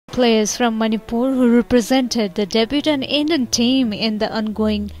Players from Manipur who represented the debutant Indian team in the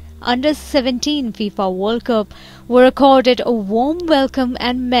ongoing Under-17 FIFA World Cup were accorded a warm welcome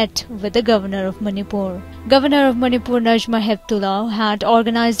and met with the Governor of Manipur. Governor of Manipur Najma Heptullah had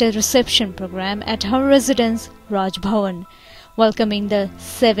organized a reception program at her residence Raj Bhavan, welcoming the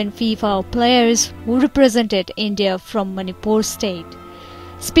 7 FIFA players who represented India from Manipur state.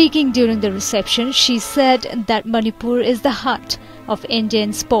 Speaking during the reception, she said that Manipur is the heart of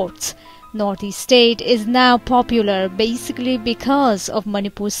Indian sports. Northeast state is now popular basically because of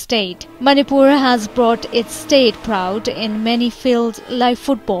Manipur state. Manipur has brought its state proud in many fields like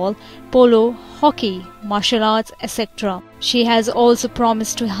football, polo, hockey, martial arts, etc. She has also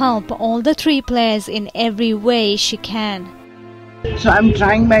promised to help all the 3 players in every way she can. So I'm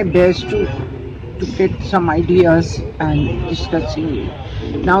trying my best to get some ideas and discussing.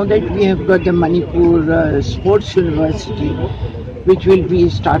 Now that we have got the Manipur Sports University, which will be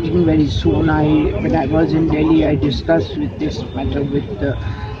starting very soon. When I was in Delhi, I discussed with this matter with the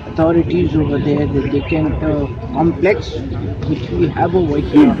authorities over there that they can complex which we have over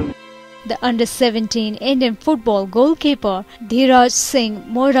here. The Under-17 Indian football goalkeeper Dhiraj Singh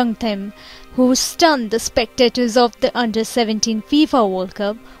Morangthem, who stunned the spectators of the Under-17 FIFA World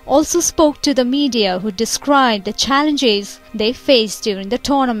Cup, also spoke to the media, who described the challenges they faced during the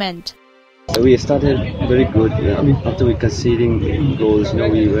tournament. We started very good. After we conceding goals,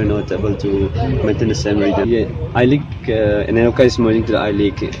 we were not able to maintain the same rhythm. I-League, Nanoka is moving to the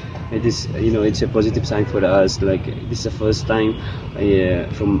I-League. It is, it's a positive sign for us. Like, this is the first time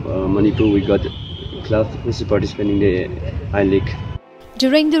from Manipur we got a club which is participating in the I-League.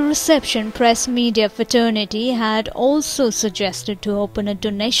 During the reception, press media fraternity had also suggested to open a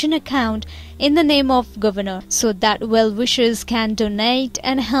donation account in the name of Governor so that well-wishers can donate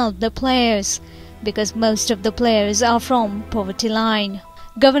and help the players, because most of the players are from poverty line.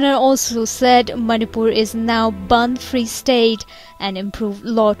 Governor also said Manipur is now band-free state and improved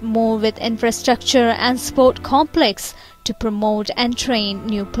lot more with infrastructure and sport complex to promote and train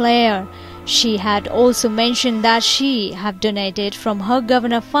new player. She had also mentioned that she have donated from her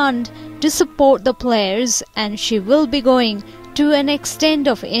governor fund to support the players, and she will be going to an extent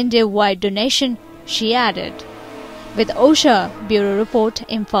of India-wide donation, she added. With OSHA Bureau Report,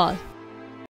 Imphal.